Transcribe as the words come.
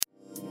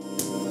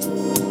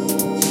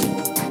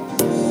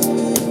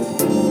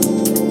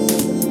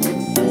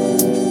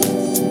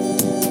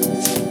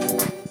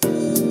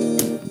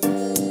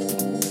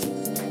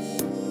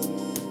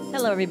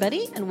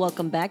everybody, and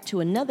welcome back to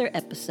another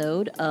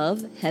episode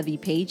of Heavy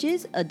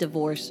Pages, a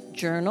Divorce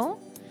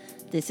Journal.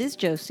 This is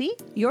Josie,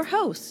 your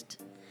host.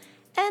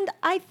 And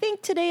I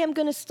think today I'm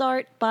going to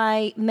start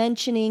by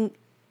mentioning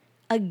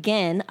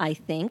again, I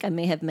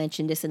may have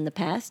mentioned this in the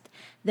past,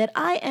 that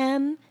I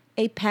am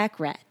a pack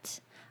rat.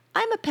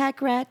 I'm a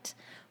pack rat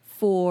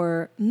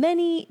for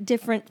many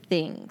different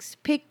things: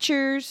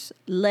 pictures,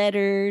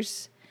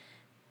 letters,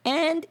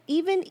 and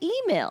even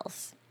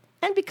emails.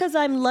 And because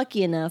I'm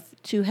lucky enough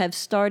to have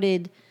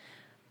started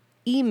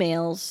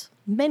emails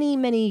many,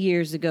 many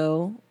years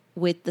ago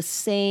with the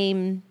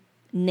same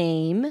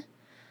name,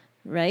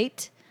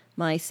 right?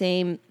 My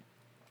same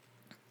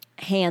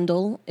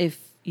handle,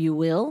 if you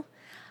will.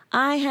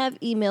 I have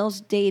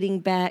emails dating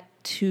back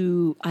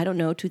to,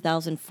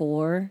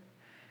 2004,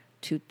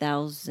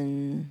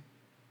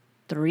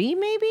 2003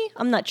 maybe?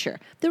 I'm not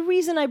sure. The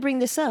reason I bring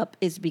this up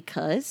is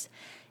because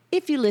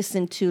if you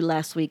listened to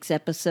last week's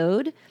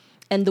episode,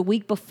 and the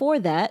week before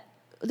that,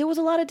 there was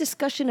a lot of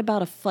discussion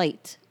about a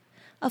fight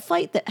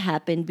that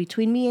happened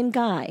between me and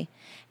Guy.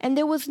 And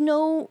there was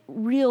no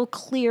real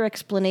clear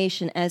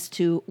explanation as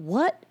to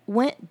what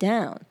went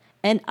down.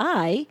 And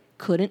I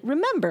couldn't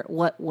remember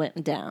what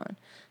went down.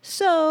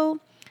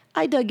 So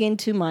I dug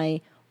into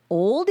my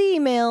old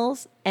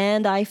emails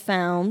and I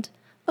found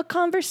a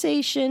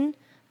conversation,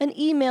 an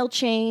email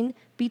chain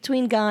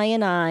between Guy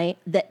and I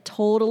that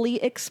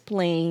totally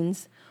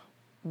explains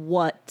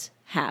what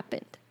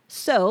happened.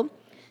 So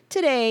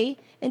today,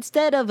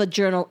 instead of a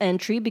journal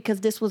entry, because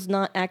this was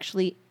not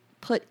actually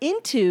put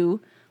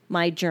into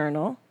my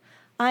journal,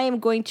 I am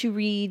going to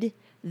read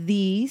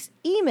these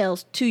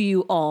emails to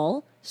you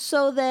all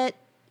so that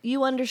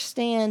you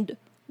understand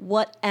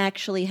what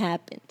actually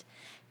happened.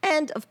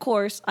 And of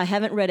course, I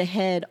haven't read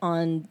ahead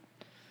on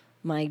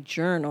my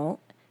journal,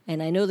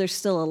 and I know there's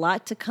still a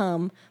lot to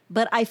come,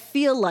 but I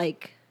feel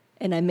like,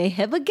 and I may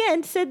have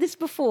again said this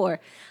before,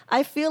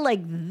 I feel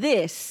like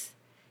this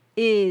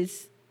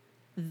is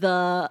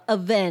the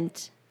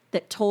event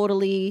that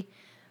totally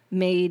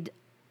made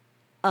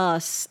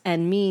us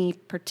and me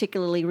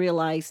particularly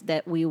realize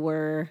that we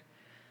were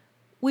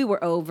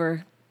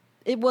over.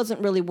 It wasn't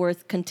really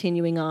worth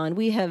continuing on.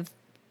 We have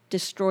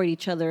destroyed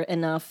each other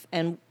enough,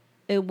 and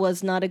it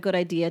was not a good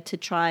idea to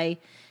try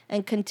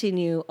and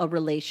continue a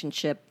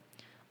relationship,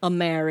 a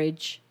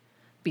marriage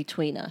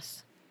between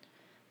us.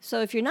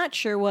 So if you're not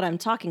sure what I'm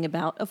talking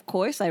about, of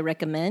course, I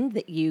recommend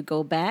that you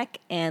go back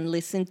and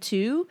listen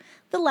to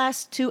the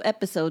last 2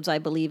 episodes, I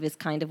believe is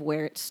kind of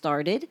where it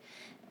started,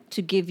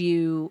 to give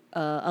you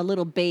a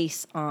little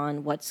base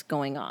on what's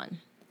going on.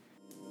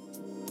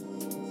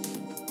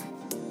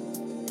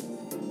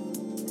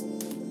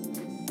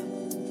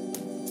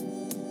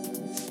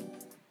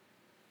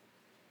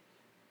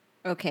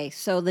 Okay,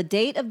 so the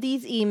date of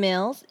these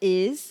emails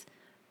is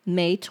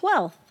May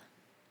 12th.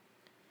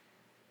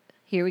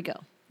 Here we go.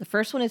 The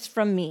first one is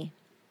from me.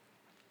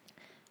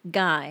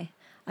 Guy,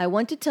 I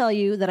want to tell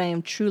you that I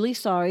am truly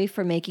sorry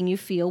for making you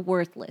feel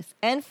worthless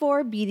and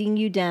for beating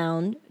you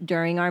down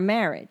during our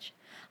marriage.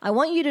 I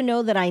want you to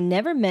know that I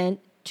never meant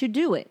to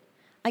do it.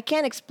 I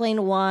can't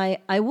explain why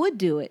I would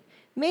do it.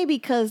 Maybe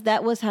because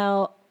that was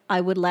how I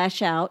would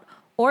lash out,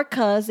 or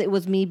because it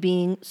was me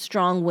being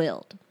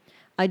strong-willed.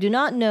 I do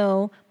not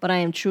know, but I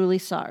am truly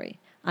sorry.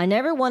 I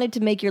never wanted to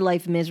make your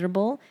life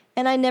miserable,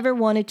 and I never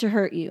wanted to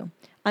hurt you.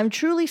 I'm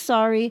truly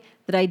sorry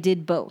that I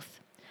did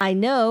both. I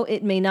know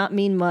it may not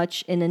mean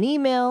much in an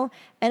email,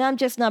 and I'm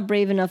just not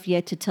brave enough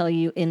yet to tell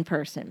you in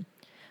person.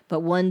 But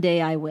one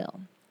day I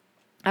will.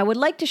 I would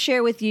like to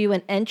share with you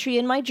an entry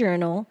in my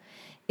journal.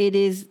 It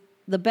is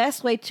the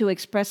best way to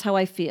express how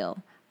I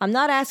feel. I'm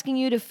not asking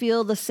you to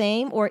feel the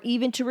same or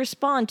even to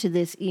respond to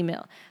this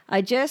email.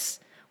 I just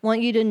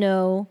want you to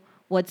know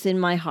what's in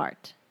my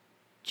heart.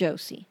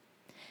 Josie.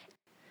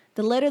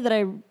 The letter that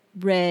I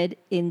read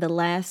in the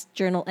last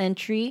journal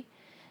entry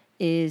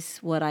is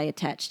what I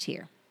attached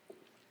here.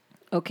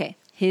 Okay,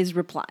 his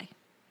reply.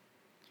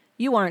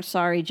 You aren't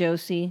sorry,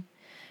 Josie.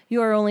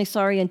 You are only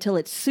sorry until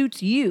it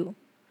suits you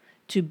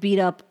to beat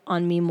up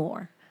on me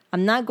more.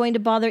 I'm not going to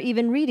bother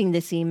even reading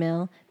this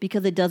email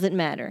because it doesn't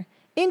matter.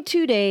 In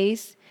 2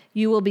 days,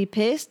 you will be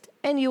pissed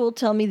and you will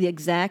tell me the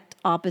exact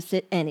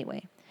opposite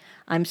anyway.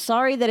 I'm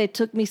sorry that it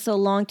took me so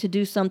long to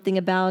do something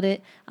about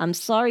it. I'm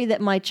sorry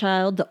that my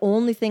child, the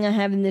only thing I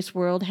have in this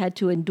world, had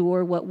to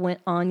endure what went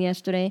on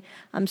yesterday.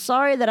 I'm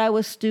sorry that I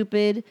was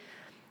stupid,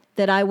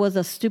 that I was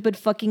a stupid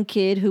fucking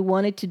kid who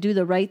wanted to do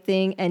the right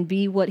thing and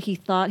be what he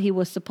thought he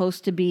was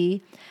supposed to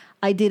be.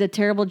 I did a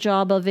terrible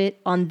job of it.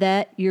 On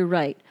that, you're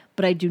right.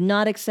 But I do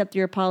not accept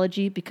your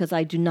apology because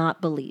I do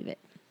not believe it.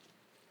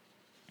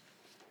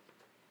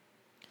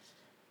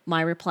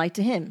 My reply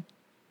to him.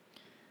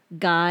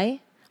 Guy,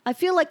 I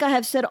feel like I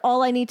have said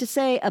all I need to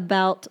say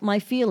about my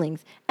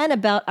feelings and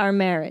about our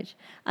marriage.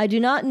 I do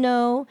not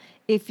know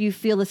if you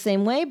feel the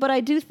same way, but I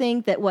do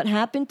think that what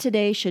happened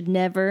today should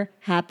never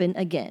happen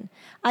again.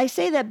 I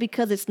say that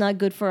because it's not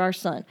good for our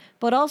son,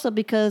 but also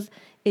because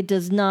it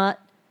does not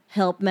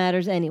help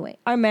matters anyway.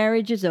 Our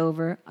marriage is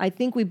over. I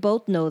think we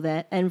both know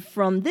that. And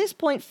from this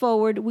point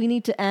forward, we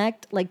need to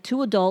act like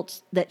two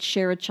adults that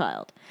share a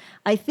child.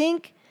 I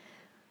think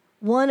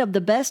one of the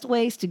best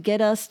ways to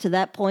get us to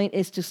that point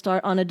is to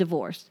start on a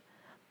divorce.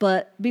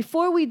 But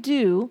before we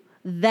do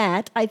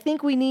that, I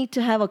think we need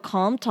to have a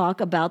calm talk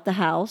about the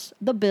house,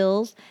 the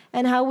bills,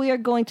 and how we are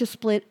going to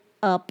split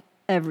up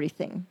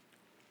everything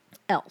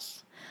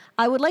else.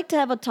 I would like to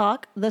have a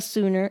talk, the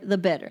sooner the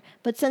better.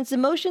 But since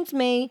emotions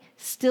may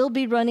still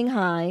be running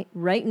high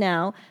right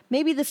now,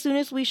 maybe the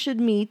soonest we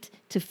should meet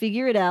to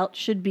figure it out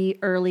should be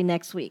early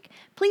next week.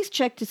 Please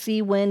check to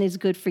see when is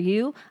good for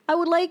you. I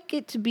would like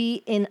it to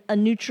be in a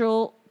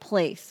neutral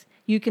place.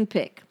 You can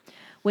pick.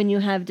 When you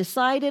have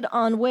decided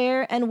on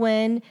where and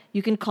when,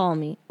 you can call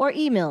me or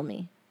email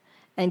me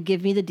and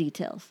give me the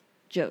details.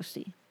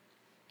 Josie.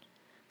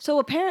 So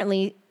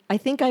apparently, I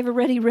think I've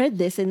already read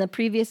this in the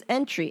previous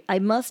entry. I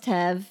must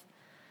have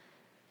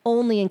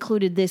only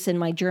included this in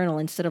my journal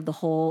instead of the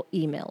whole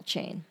email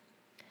chain.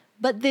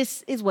 But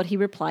this is what he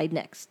replied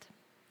next.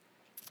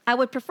 I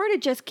would prefer to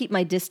just keep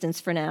my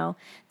distance for now.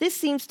 This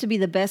seems to be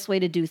the best way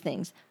to do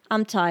things.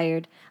 I'm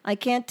tired. I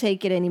can't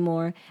take it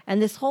anymore. And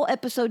this whole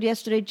episode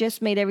yesterday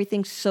just made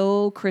everything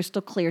so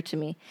crystal clear to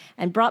me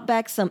and brought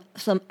back some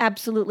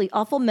absolutely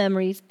awful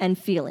memories and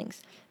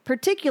feelings.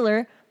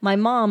 Particular, my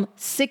mom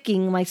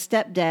sicking my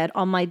stepdad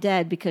on my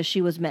dad because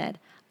she was mad.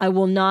 I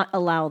will not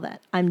allow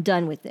that. I'm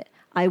done with it.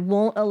 I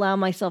won't allow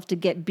myself to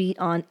get beat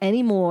on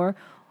anymore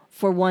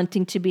for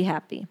wanting to be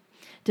happy.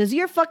 Does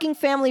your fucking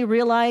family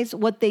realize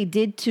what they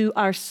did to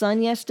our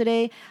son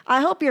yesterday?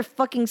 I hope your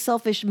fucking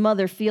selfish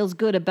mother feels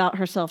good about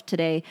herself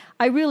today.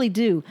 I really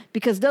do,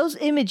 because those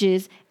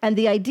images and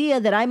the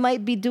idea that I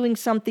might be doing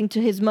something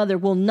to his mother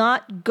will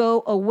not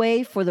go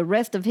away for the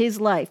rest of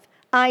his life.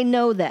 I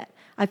know that.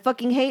 I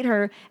fucking hate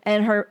her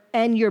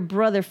and your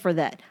brother for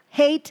that.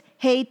 Hate,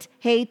 hate,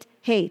 hate,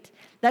 hate.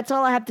 That's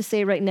all I have to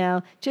say right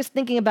now. Just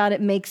thinking about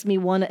it makes me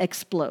want to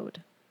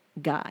explode.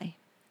 Guy.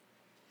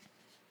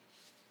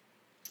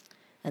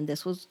 And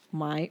this was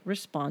my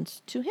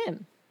response to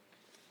him.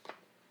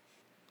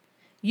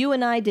 You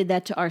and I did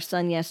that to our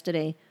son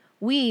yesterday.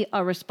 We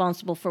are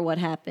responsible for what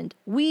happened.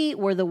 We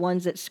were the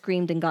ones that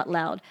screamed and got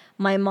loud.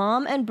 My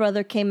mom and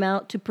brother came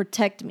out to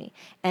protect me.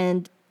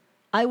 And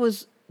I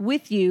was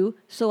with you,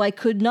 so I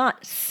could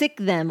not sick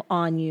them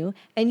on you.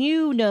 And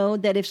you know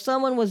that if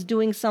someone was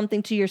doing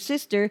something to your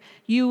sister,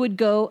 you would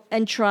go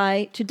and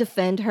try to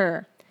defend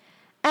her.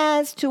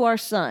 As to our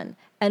son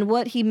and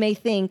what he may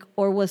think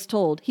or was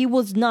told, he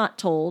was not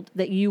told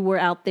that you were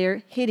out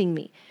there hitting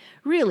me.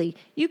 Really,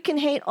 you can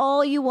hate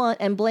all you want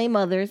and blame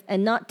others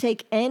and not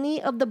take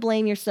any of the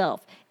blame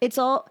yourself.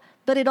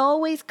 But it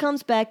always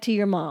comes back to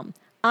your mom.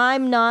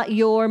 I'm not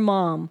your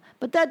mom,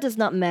 but that does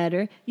not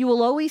matter. You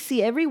will always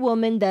see every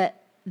woman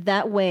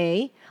that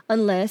way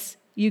unless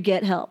you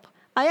get help.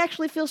 I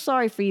actually feel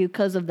sorry for you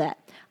because of that.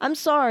 I'm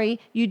sorry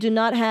you do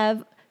not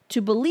have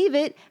to believe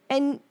it,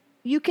 and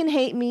you can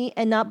hate me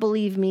and not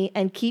believe me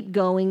and keep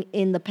going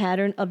in the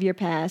pattern of your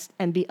past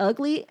and be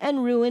ugly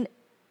and ruin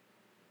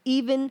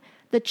even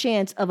the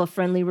chance of a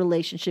friendly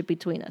relationship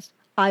between us.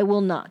 I will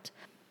not.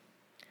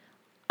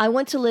 I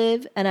want to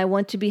live and I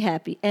want to be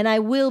happy, and I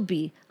will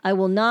be. I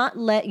will not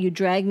let you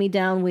drag me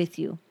down with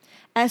you.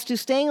 As to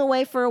staying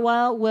away for a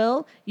while,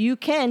 well, you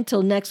can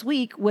till next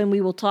week when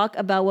we will talk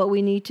about what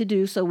we need to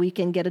do so we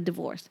can get a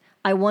divorce.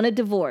 I want a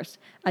divorce.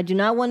 I do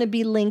not want to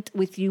be linked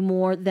with you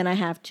more than I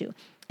have to.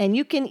 And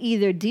you can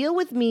either deal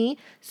with me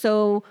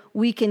so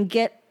we can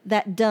get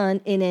that done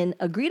in an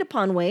agreed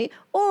upon way,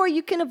 or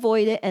you can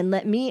avoid it and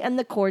let me and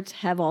the courts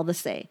have all the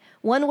say.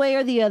 One way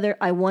or the other,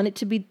 I want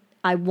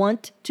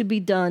to be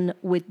done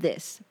with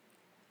this.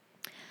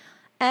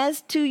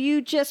 As to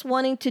you just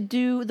wanting to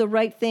do the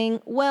right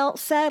thing, well,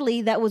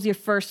 sadly, that was your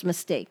first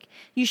mistake.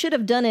 You should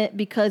have done it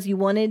because you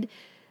wanted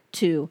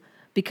to,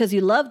 because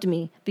you loved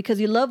me, because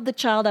you loved the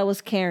child I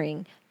was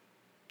carrying,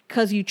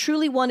 because you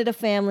truly wanted a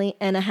family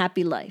and a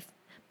happy life.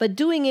 But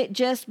doing it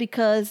just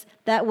because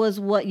that was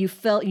what you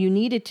felt you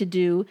needed to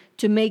do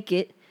to make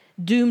it,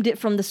 doomed it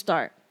from the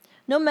start.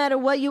 No matter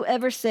what you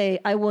ever say,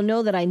 I will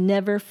know that I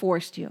never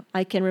forced you.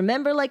 I can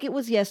remember like it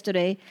was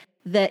yesterday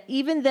that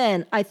even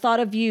then I thought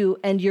of you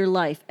and your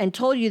life and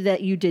told you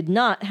that you did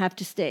not have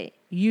to stay.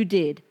 You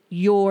did.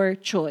 Your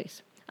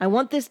choice. I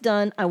want this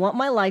done. I want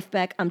my life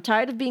back. I'm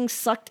tired of being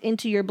sucked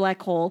into your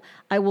black hole.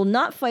 I will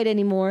not fight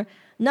anymore,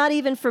 not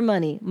even for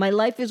money. My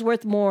life is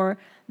worth more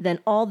than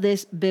all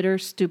this bitter,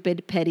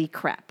 stupid, petty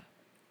crap.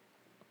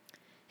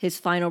 His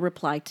final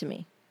reply to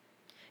me.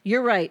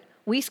 You're right.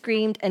 We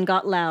screamed and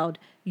got loud.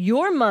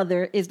 Your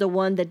mother is the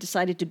one that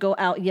decided to go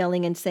out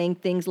yelling and saying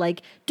things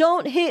like,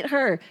 don't hit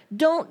her,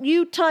 don't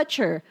you touch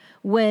her,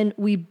 when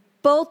we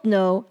both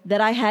know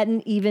that I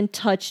hadn't even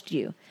touched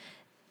you.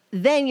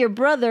 Then your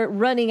brother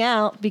running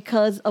out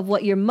because of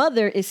what your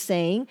mother is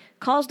saying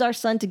caused our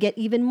son to get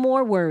even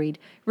more worried.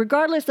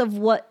 Regardless of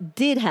what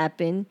did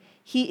happen,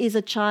 He is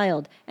a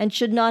child and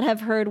should not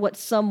have heard what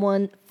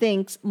someone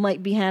thinks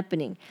might be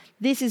happening.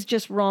 This is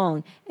just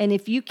wrong. And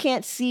if you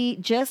can't see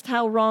just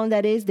how wrong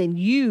that is, then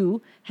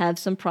you have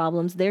some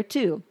problems there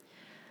too.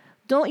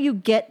 Don't you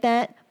get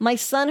that? My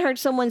son heard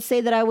someone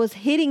say that I was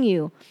hitting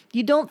you.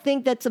 You don't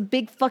think that's a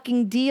big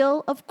fucking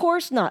deal? Of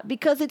course not,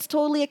 because it's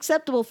totally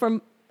acceptable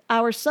for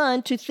our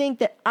son to think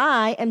that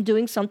I am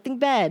doing something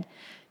bad.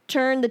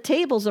 Turn the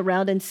tables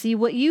around and see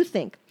what you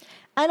think.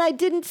 And I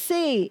didn't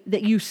say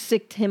that you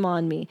sicked him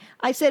on me.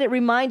 I said it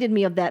reminded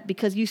me of that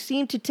because you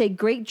seemed to take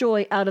great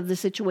joy out of the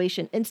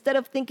situation instead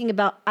of thinking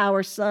about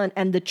our son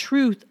and the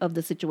truth of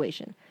the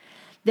situation.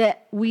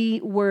 That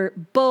we were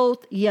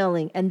both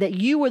yelling and that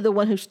you were the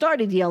one who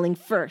started yelling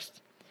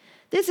first.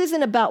 This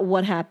isn't about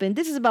what happened.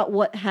 This is about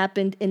what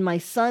happened in my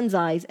son's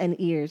eyes and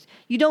ears.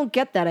 You don't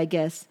get that, I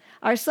guess.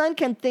 Our son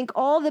can think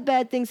all the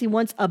bad things he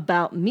wants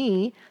about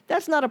me.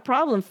 That's not a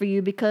problem for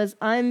you because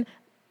I'm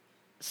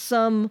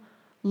some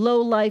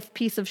low-life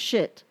piece of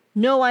shit.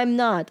 No, I'm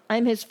not.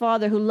 I'm his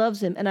father who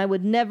loves him, and I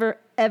would never,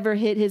 ever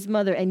hit his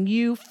mother, and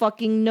you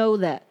fucking know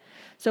that.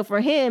 So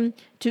for him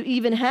to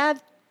even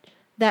have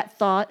that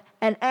thought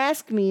and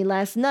ask me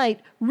last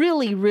night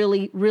really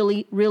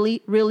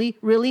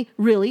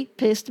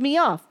pissed me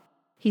off.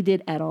 He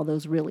did add all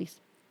those reallys.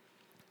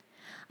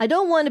 I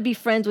don't want to be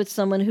friends with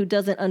someone who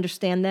doesn't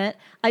understand that.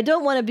 I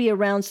don't want to be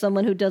around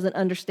someone who doesn't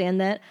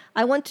understand that.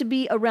 I want to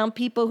be around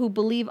people who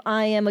believe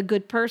I am a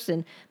good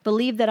person,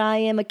 believe that I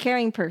am a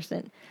caring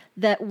person,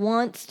 that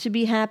wants to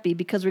be happy,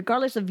 because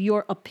regardless of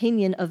your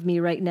opinion of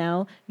me right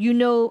now, you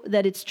know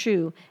that it's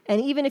true.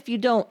 And even if you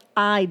don't,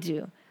 I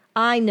do.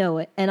 I know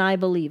it, and I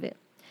believe it.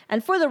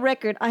 And for the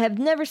record, I have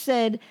never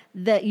said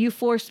that you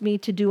forced me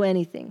to do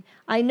anything.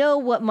 I know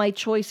what my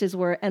choices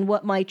were and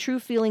what my true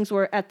feelings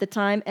were at the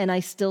time, and I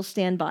still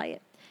stand by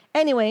it.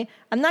 Anyway,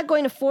 I'm not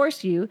going to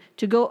force you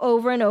to go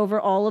over and over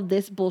all of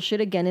this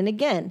bullshit again and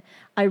again.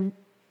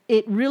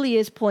 It really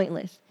is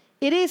pointless.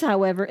 It is,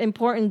 however,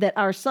 important that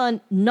our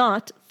son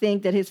not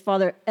think that his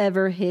father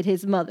ever hit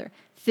his mother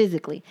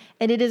physically.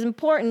 And it is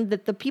important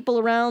that the people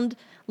around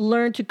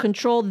learn to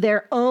control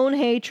their own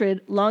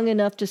hatred long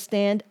enough to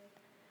stay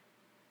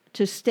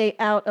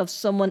out of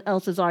someone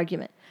else's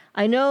argument.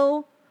 I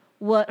know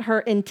what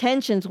her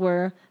intentions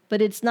were,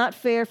 but it's not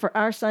fair for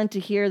our son to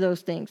hear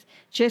those things,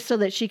 just so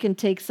that she can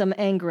take some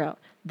anger out.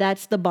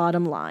 That's the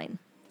bottom line.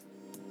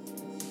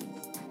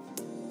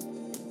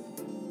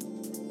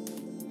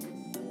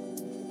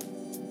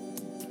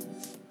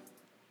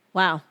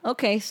 Wow.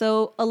 Okay,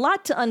 so a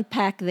lot to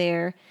unpack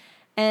there.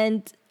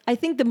 And I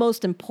think the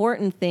most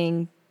important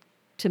thing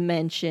to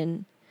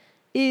mention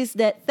is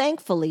that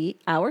thankfully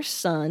our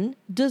son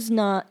does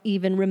not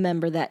even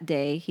remember that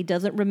day. He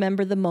doesn't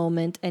remember the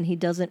moment, and he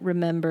doesn't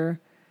remember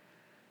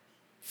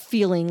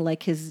feeling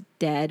like his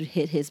dad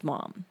hit his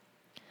mom.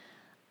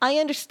 I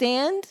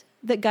understand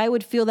that Guy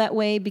would feel that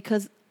way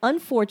because,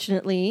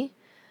 unfortunately,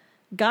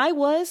 Guy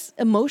was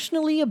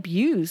emotionally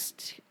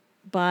abused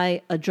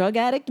by a drug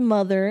addict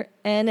mother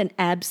and an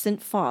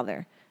absent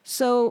father.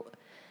 So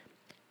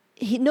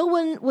no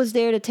one was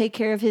there to take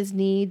care of his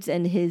needs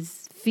and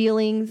his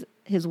feelings,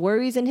 his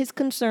worries and his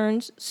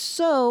concerns.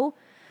 So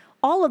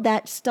all of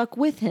that stuck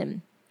with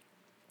him.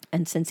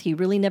 And since he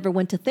really never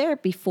went to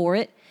therapy for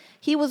it,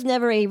 he was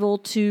never able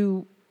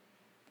to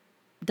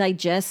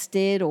digest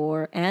it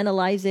or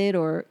analyze it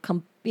or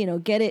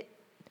get it.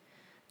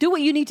 Do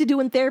what you need to do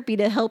in therapy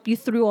to help you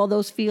through all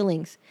those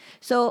feelings.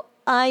 So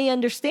I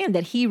understand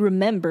that he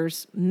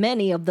remembers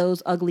many of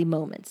those ugly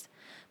moments.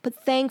 But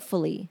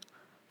thankfully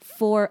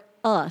for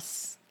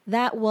us,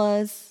 that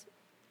was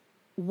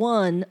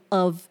one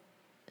of,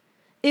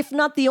 if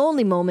not the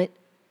only moment,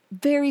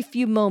 very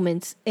few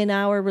moments in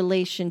our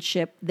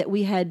relationship that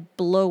we had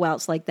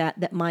blowouts like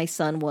that my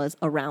son was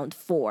around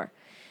for.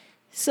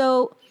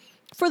 So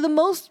for the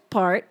most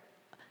part,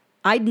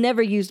 I'd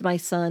never used my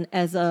son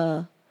as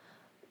a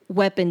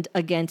weapon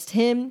against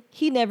him.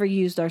 He never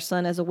used our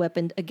son as a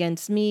weapon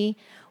against me.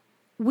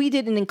 We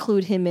didn't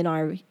include him in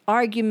our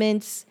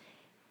arguments.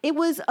 It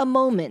was a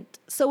moment.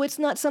 So it's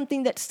not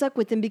something that stuck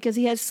with him because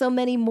he has so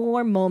many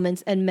more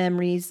moments and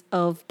memories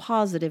of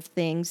positive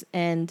things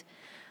and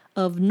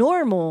of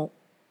normal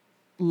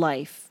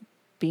life,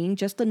 being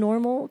just a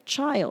normal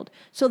child.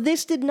 So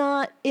this did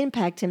not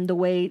impact him the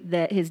way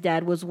that his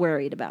dad was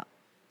worried about.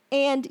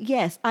 And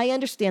yes, I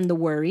understand the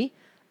worry.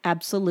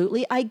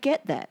 Absolutely. I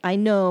get that. I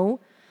know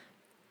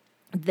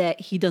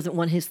that he doesn't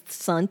want his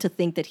son to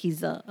think that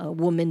he's a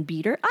woman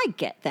beater. I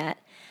get that.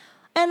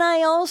 And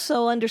I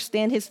also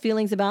understand his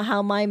feelings about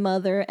how my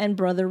mother and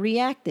brother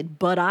reacted.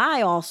 But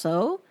I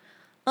also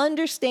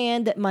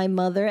understand that my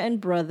mother and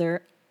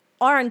brother,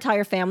 our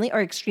entire family,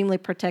 are extremely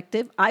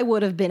protective. I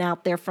would have been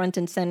out there front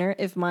and center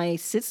if my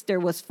sister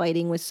was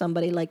fighting with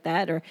somebody like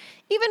that, or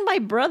even my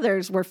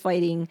brothers were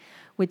fighting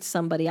with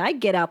somebody.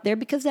 I'd get out there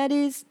because that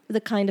is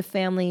the kind of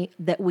family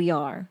that we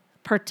are,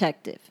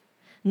 protective.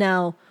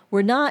 Now,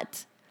 we're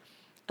not,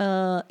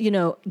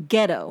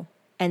 ghetto.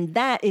 And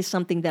that is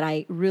something that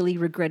I really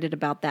regretted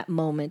about that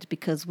moment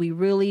because we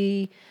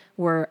really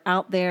were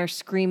out there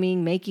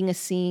screaming, making a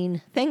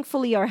scene.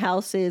 Thankfully, our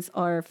houses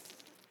are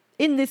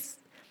in this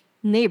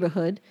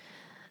neighborhood.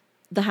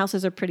 The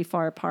houses are pretty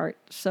far apart,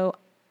 so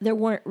there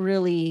weren't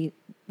really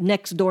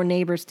next door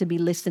neighbors to be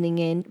listening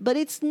in. But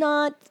it's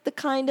not the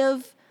kind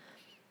of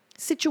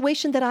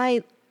situation that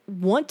I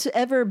want to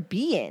ever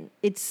be in.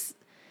 It's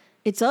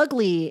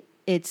ugly,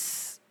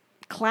 it's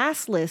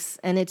classless,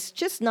 and it's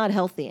just not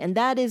healthy. And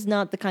that is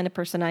not the kind of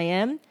person I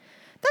am.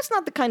 That's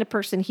not the kind of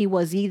person he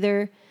was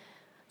either.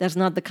 That's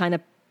not the kind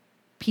of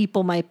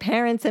people my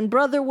parents and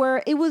brother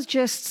were. It was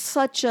just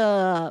such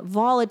a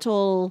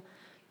volatile,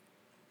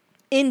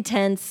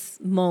 intense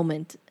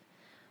moment.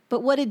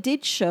 But what it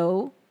did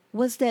show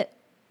was that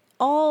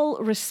all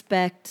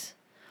respect,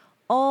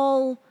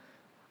 all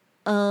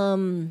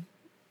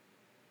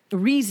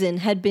reason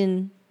had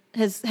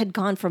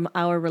gone from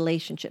our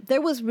relationship.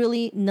 There was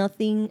really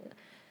nothing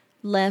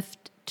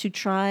left to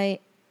try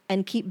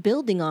and keep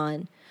building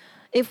on.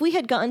 If we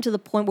had gotten to the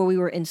point where we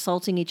were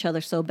insulting each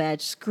other so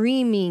bad,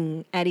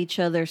 screaming at each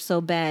other so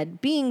bad,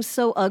 being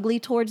so ugly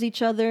towards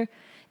each other,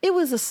 it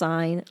was a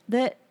sign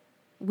that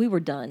we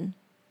were done.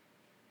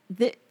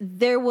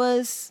 There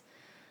was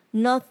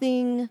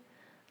nothing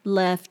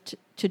left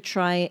to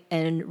try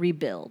and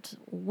rebuild.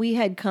 We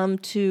had come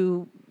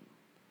to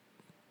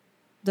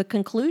the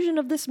conclusion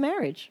of this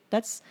marriage.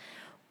 That's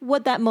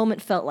what that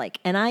moment felt like.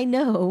 And I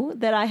know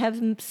that I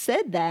have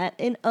said that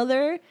in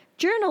other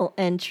journal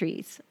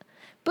entries.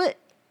 But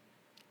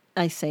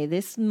I say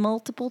this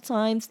multiple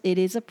times. It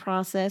is a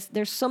process.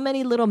 There's so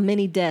many little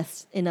mini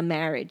deaths in a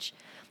marriage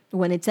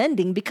when it's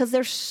ending because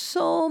there's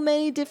so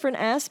many different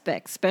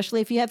aspects,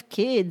 especially if you have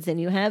kids and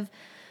you have,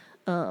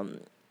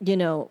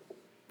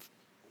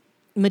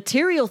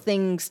 material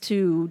things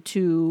to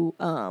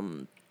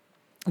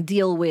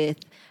deal with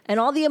and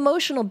all the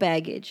emotional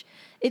baggage.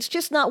 It's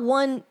just not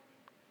one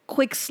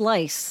quick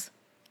slice,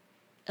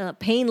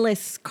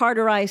 painless,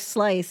 cauterized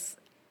slice.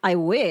 I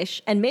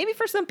wish. And maybe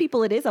for some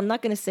people it is. I'm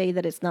not going to say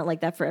that it's not like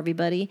that for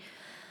everybody.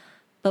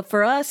 But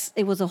for us,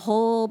 it was a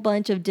whole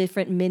bunch of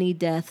different mini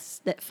deaths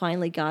that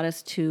finally got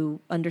us to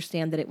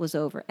understand that it was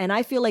over. And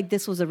I feel like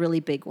this was a really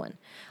big one.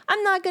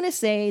 I'm not going to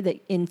say that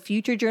in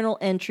future journal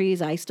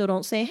entries, I still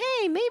don't say,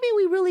 hey, maybe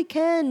we really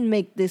can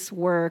make this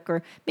work,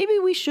 or maybe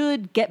we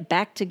should get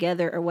back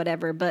together or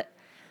whatever. But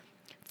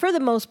for the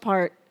most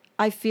part,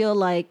 I feel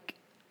like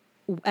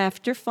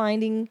after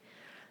finding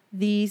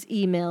these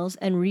emails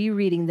and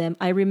rereading them,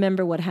 I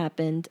remember what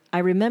happened. I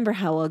remember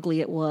how ugly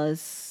it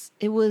was.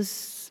 It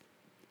was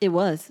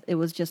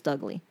just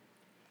ugly.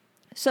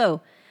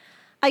 So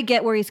I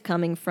get where he's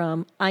coming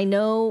from. I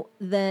know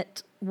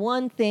that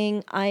one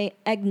thing I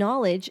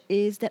acknowledge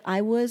is that I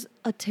was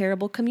a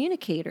terrible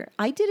communicator.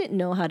 I didn't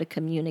know how to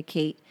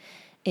communicate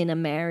in a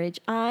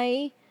marriage.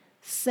 I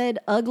said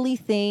ugly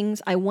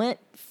things. I went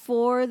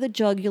for the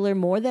jugular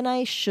more than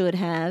I should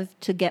have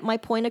to get my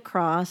point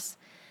across.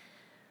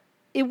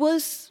 It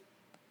wasn't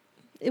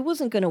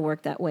going to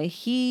work that way.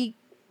 He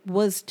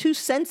was too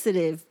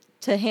sensitive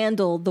to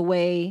handle the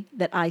way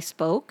that I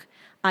spoke.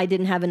 I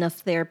didn't have enough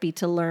therapy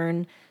to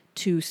learn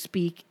to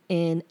speak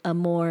in a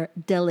more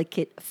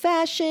delicate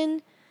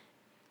fashion.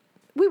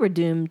 We were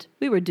doomed.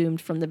 We were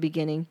doomed from the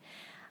beginning.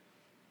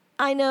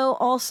 I know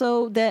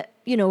also that,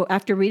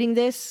 after reading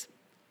this,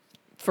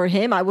 for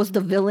him, I was the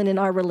villain in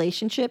our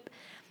relationship.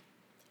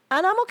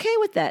 And I'm okay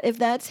with that. If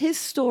that's his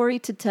story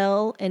to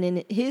tell and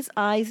in his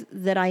eyes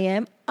that I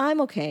am,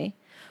 I'm okay.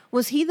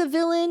 Was he the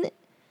villain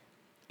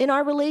in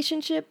our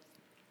relationship?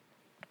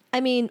 I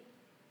mean,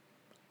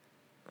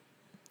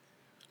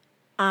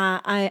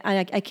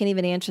 I can't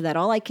even answer that.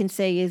 All I can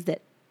say is that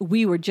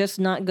we were just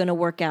not going to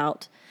work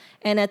out.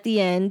 And at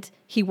the end,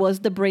 he was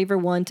the braver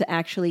one to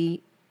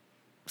actually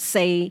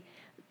say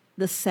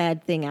the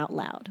sad thing out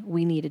loud.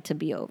 We needed to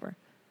be over.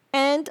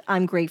 And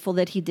I'm grateful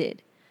that he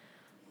did.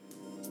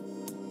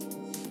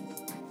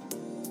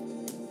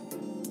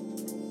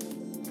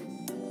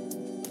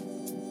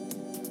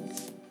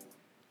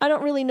 I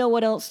don't really know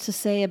what else to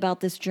say about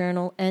this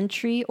journal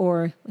entry,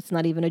 or it's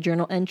not even a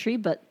journal entry,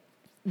 but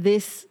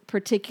this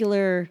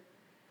particular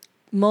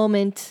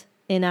moment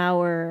in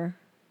our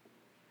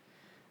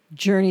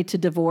journey to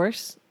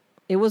divorce.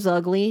 It was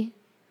ugly.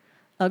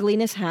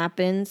 Ugliness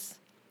happens.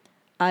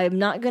 I'm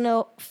not going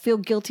to feel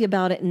guilty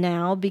about it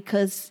now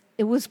because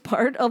it was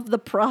part of the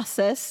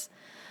process.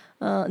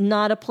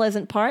 Not a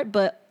pleasant part,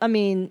 but I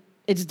mean,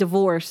 it's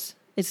divorce.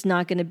 It's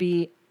not going to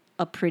be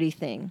a pretty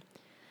thing.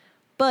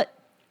 But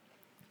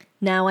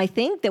now I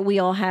think that we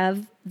all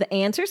have the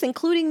answers,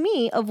 including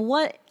me, of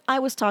what I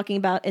was talking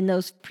about in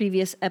those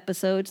previous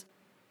episodes.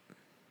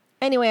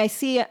 Anyway, I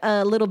see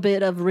a little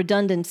bit of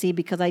redundancy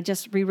because I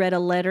just reread a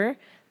letter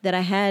that I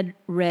had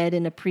read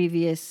in a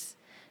previous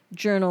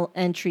journal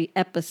entry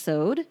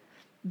episode.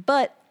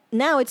 But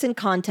now it's in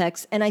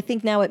context, and I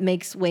think now it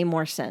makes way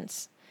more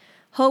sense.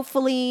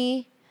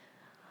 Hopefully,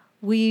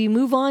 we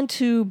move on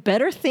to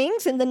better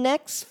things in the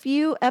next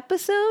few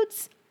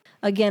episodes.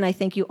 Again, I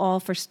thank you all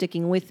for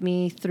sticking with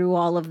me through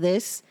all of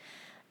this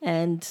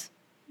and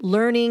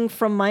learning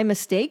from my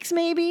mistakes,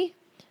 maybe.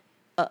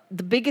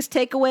 the biggest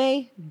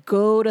takeaway,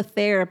 go to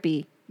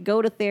therapy.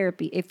 Go to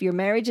therapy. If your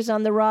marriage is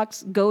on the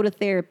rocks, go to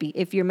therapy.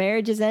 If your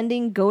marriage is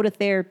ending, go to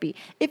therapy.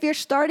 If you're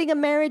starting a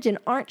marriage and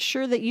aren't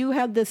sure that you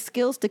have the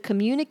skills to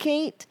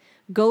communicate,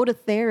 go to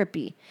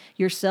therapy.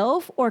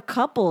 Yourself or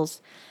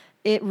couples,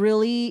 it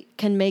really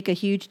can make a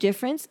huge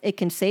difference. It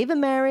can save a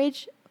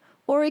marriage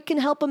or it can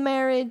help a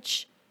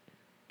marriage.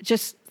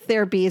 Just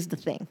therapy is the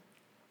thing.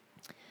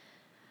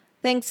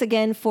 Thanks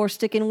again for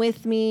sticking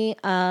with me.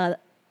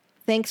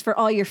 Thanks for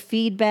all your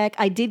feedback.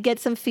 I did get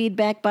some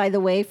feedback, by the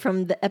way,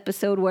 from the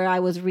episode where I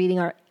was reading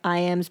our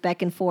IMs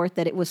back and forth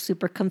that it was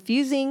super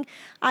confusing.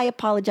 I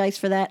apologize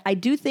for that. I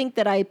do think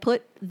that I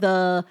put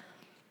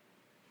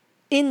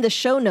in the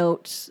show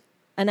notes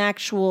an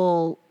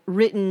actual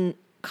written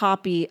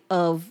copy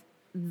of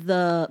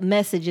the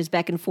messages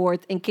back and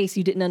forth in case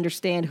you didn't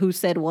understand who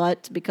said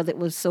what because it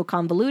was so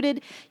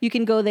convoluted. You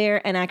can go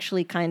there and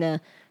actually kind of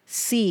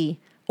see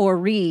or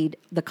read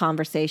the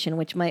conversation,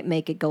 which might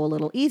make it go a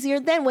little easier.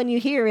 Then when you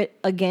hear it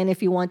again,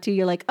 if you want to,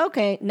 you're like,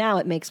 okay, now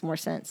it makes more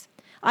sense.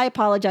 I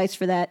apologize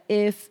for that.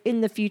 If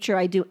in the future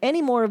I do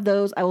any more of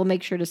those, I will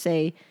make sure to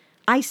say,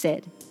 I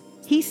said,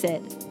 he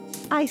said,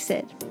 I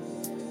said.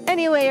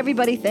 Anyway,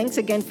 everybody, thanks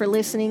again for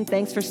listening.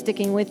 Thanks for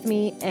sticking with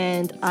me,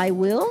 and I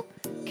will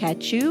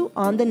catch you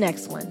on the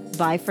next one.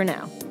 Bye for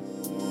now.